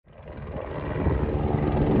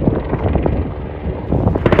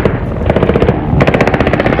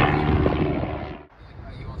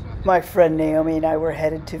My friend Naomi and I were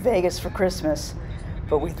headed to Vegas for Christmas,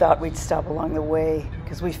 but we thought we'd stop along the way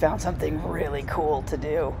because we found something really cool to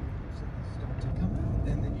do.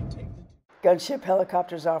 Gunship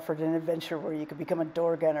Helicopters offered an adventure where you could become a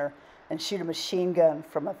door gunner and shoot a machine gun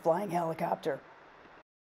from a flying helicopter.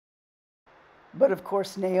 But of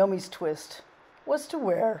course, Naomi's twist was to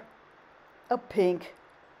wear a pink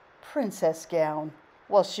princess gown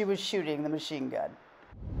while she was shooting the machine gun.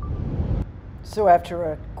 So after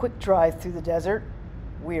a quick drive through the desert,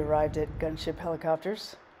 we arrived at Gunship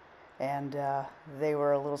Helicopters, and they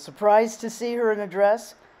were a little surprised to see her in a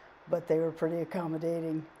dress, but they were pretty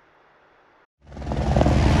accommodating.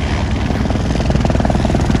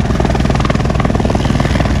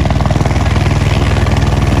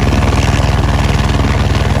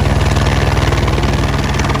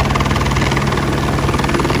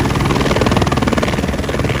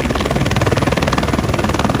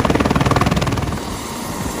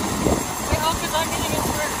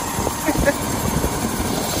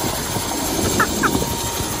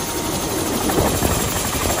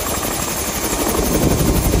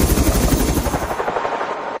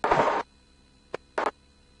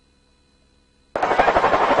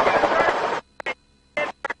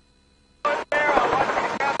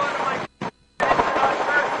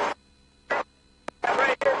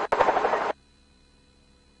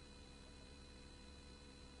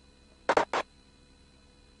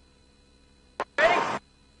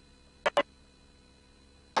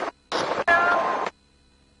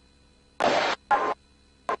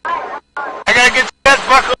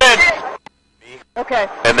 Okay.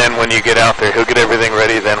 And then when you get out there, he'll get everything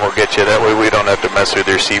ready, then we'll get you. That way we don't have to mess with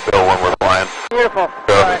your seatbelt when we're flying. Beautiful.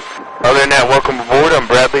 So, other than that, welcome aboard. I'm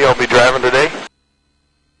Bradley. I'll be driving today.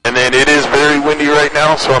 And then it is very windy right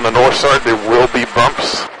now, so on the north side there will be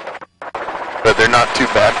bumps, but they're not too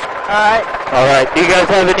bad. Alright. Alright, do you guys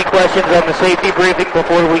have any questions on the safety briefing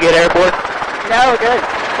before we get airborne? No, good.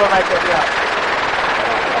 Before my take you out.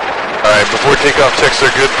 Alright, before takeoff, checks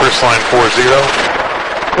are good. First line 40.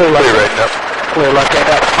 Clear left. Clear right now. Clear left hand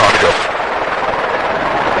up. On to go.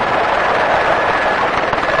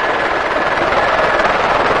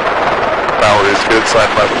 Power is good,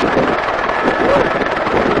 side left.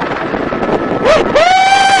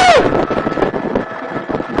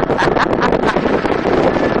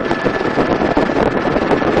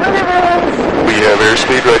 We have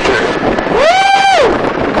airspeed right there.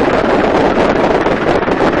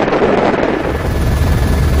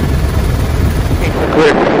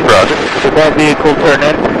 Clear. Roger. Did that vehicle turn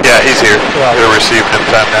in? Yeah, he's here. Yeah. He'll receive him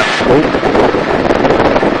time now.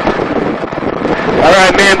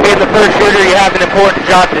 Alright, man, being the first shooter, you have an important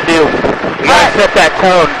job to do. You gotta set that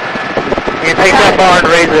tone. You take that bar and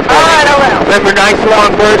raise it. Alright, I will. Remember, nice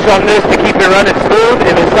long bursts on this to keep it running smooth.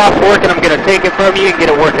 If it stops working, I'm gonna take it from you and get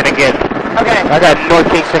it working again. Okay. I got North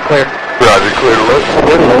Kingston clear. Roger, clear to load.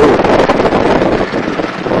 Clear to load.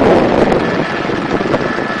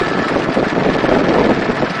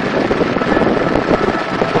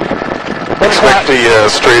 Expect the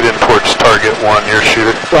straight in towards target 1, your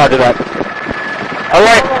shooter. Roger that.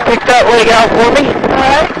 Alright, pick that leg out for me.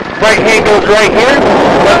 Alright. Right hand goes right here,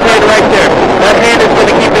 left hand right there. That hand is going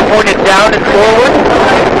to keep it pointed down and forward.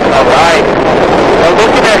 Alright. Now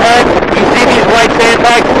looking ahead, you see these white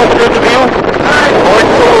sandbags coming into view?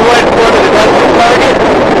 Orange silhouette in front of the gunship target.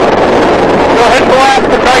 Go ahead and blast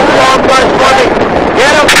the nice long burst for me.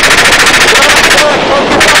 Get him!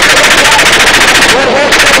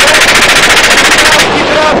 Keep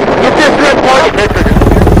it up! Get this red target, Victor.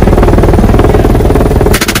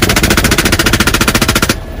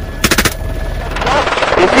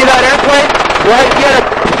 You see that airplane? Go ahead and get it.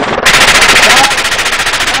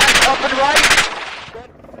 Up and right.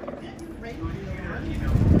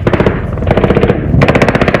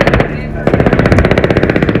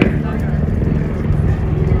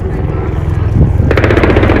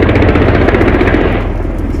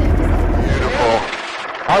 Beautiful.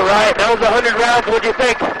 All right, that was 100 rounds. What'd you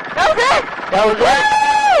think? That was it. That was it.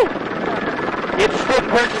 You interested in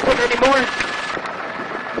purchasing any more?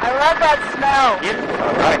 I love that smell.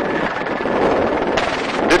 All right.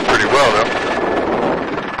 Did pretty well, though.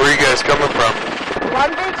 Where are you guys coming from?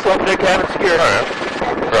 Long Beach. Something they can't obscure. Alright.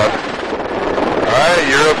 Roger. Alright,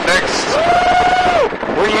 you're up next.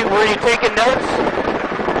 Were you taking notes?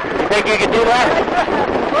 You think you can do that?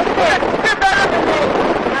 Look at this. You're better than me.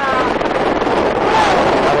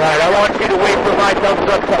 All right, I want you to wait for my thumbs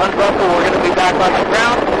up to unbuckle. We're going to be back on the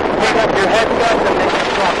ground. Take up your headsets and then you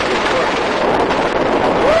drop it.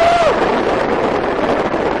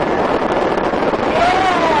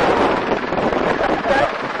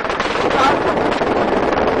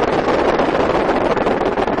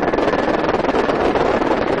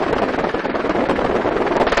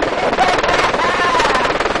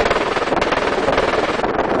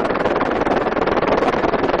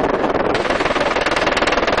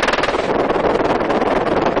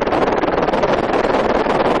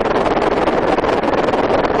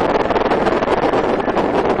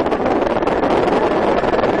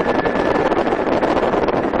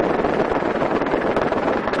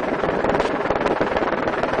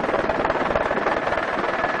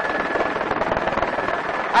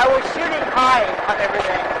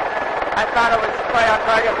 I thought it was quite on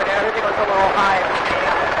target, but everything was a little high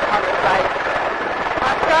on the site.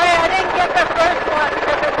 I'm sorry I didn't get the first one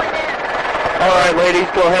because it went in. All right, ladies,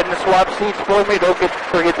 go ahead and swap seats for me. Don't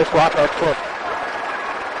forget to swap that clip.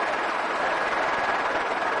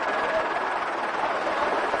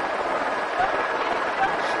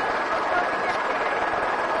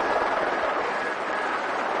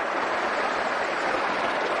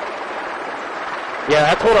 Yeah,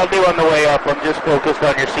 that's what I'll do on the way up. I'm just focused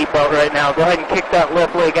on your seatbelt right now. Go ahead and kick that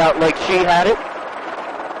left leg out like she had it.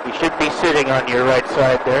 You should be sitting on your right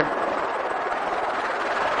side there.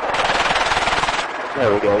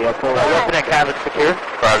 There we go. Yeah, pull that weapon and cabin secure.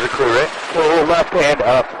 Roger, clear, right? Pull your left hand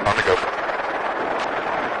up. On the go.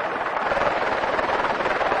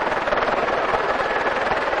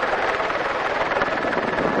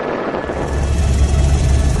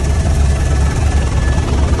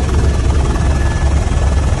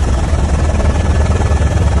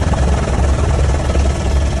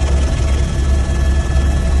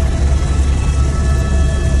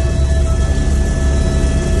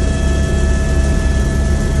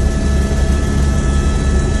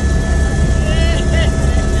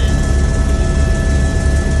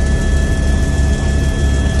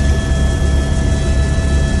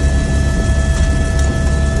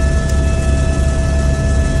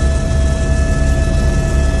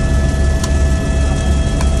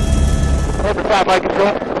 Flight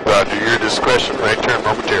control. Roger, your discretion may turn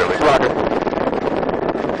momentarily. Roger.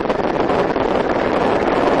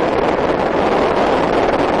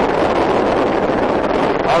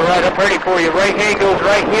 All right, I'm ready for you. Right hand goes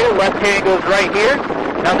right here, left hand goes right here.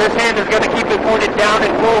 Now this hand is going to keep it pointed down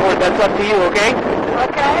and forward. That's up to you, okay?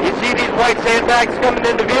 Okay. You see these white sandbags coming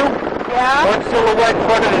into view? Yeah. One silhouette in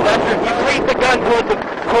front of it. That's you point the gun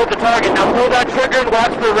toward the target. Now pull that trigger and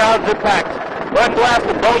watch for the rounds impact. Run blast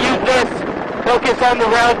it. Don't use this. Focus on the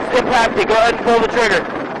rounds impacting. Go ahead and pull the trigger.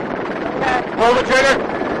 Okay. Pull the trigger.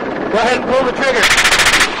 Go ahead and pull the trigger.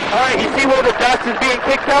 All right, you see where the dust is being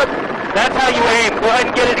kicked up? That's how you aim. Go ahead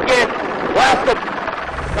and get it again. Blast them.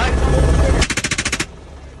 Nice. Pull the trigger.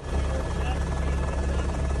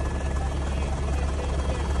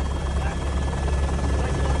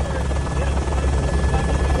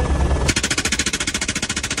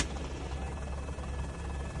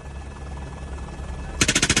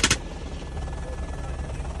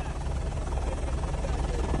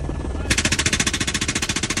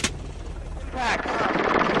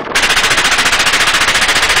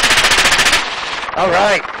 All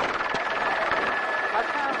right.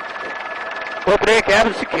 Open air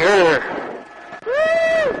cabin secure.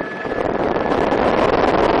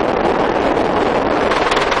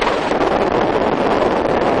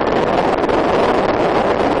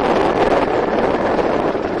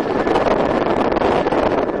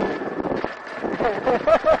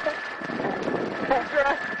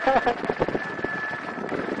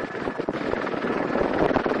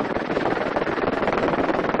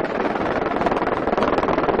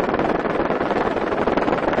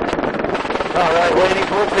 Alright,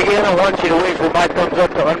 ladies, once again, I want you to wait for my thumbs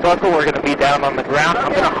up to unbuckle. We're going to be down on the ground.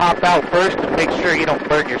 I'm going to hop out first and make sure you don't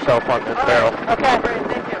burn yourself on this barrel. Okay, great,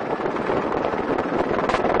 thank you.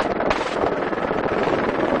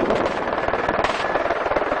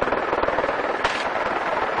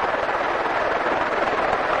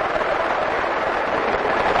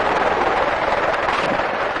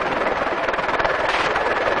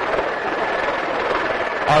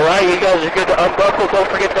 Alright, you guys are good to unbuckle. Don't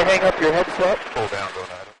forget to hang up your headset. Pull down, go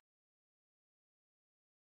now.